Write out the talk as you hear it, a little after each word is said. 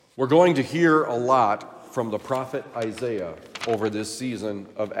We're going to hear a lot from the prophet Isaiah over this season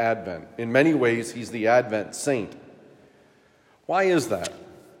of Advent. In many ways, he's the Advent saint. Why is that?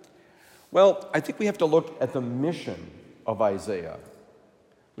 Well, I think we have to look at the mission of Isaiah.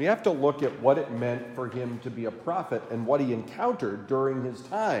 We have to look at what it meant for him to be a prophet and what he encountered during his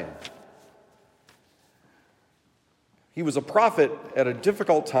time. He was a prophet at a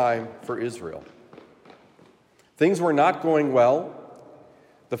difficult time for Israel. Things were not going well.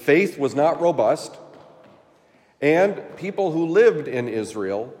 The faith was not robust. And people who lived in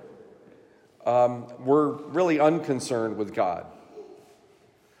Israel were really unconcerned with God.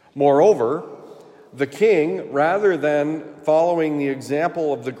 Moreover, the king, rather than following the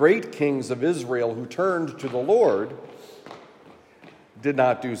example of the great kings of Israel who turned to the Lord, did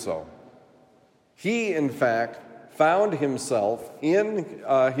not do so. He, in fact, found himself in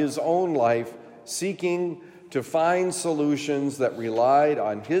his own life seeking to find solutions that relied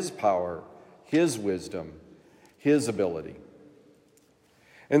on his power, his wisdom, his ability.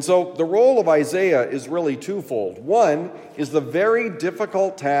 And so the role of Isaiah is really twofold. One is the very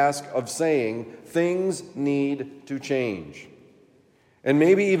difficult task of saying things need to change. And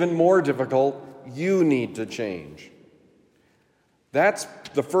maybe even more difficult, you need to change. That's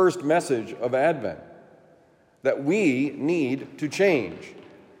the first message of Advent, that we need to change.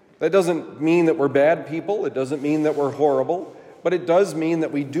 That doesn't mean that we're bad people. It doesn't mean that we're horrible. But it does mean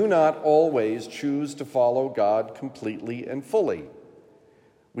that we do not always choose to follow God completely and fully.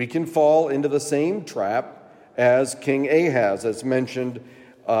 We can fall into the same trap as King Ahaz, as mentioned,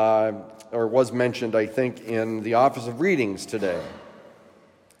 or was mentioned, I think, in the Office of Readings today.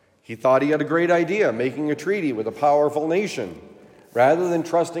 He thought he had a great idea, making a treaty with a powerful nation, rather than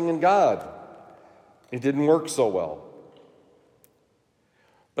trusting in God. It didn't work so well.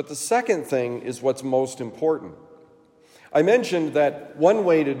 But the second thing is what's most important. I mentioned that one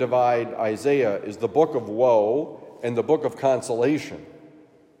way to divide Isaiah is the book of woe and the book of consolation.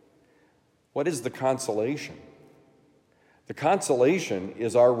 What is the consolation? The consolation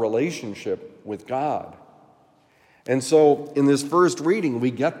is our relationship with God. And so in this first reading,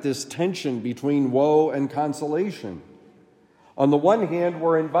 we get this tension between woe and consolation. On the one hand,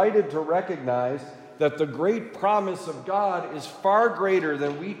 we're invited to recognize that the great promise of God is far greater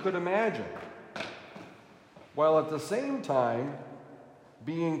than we could imagine, while at the same time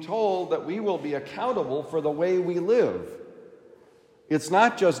being told that we will be accountable for the way we live. It's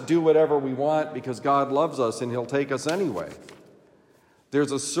not just do whatever we want because God loves us and he'll take us anyway.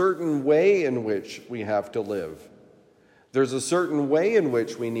 There's a certain way in which we have to live. There's a certain way in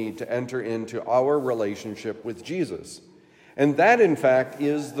which we need to enter into our relationship with Jesus. And that, in fact,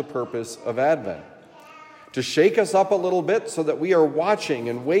 is the purpose of Advent. To shake us up a little bit so that we are watching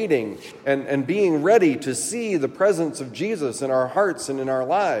and waiting and being ready to see the presence of Jesus in our hearts and in our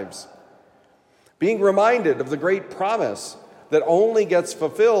lives. Being reminded of the great promise that only gets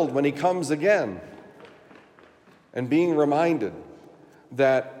fulfilled when he comes again. And being reminded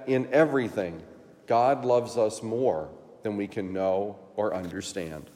that in everything, God loves us more than we can know or understand.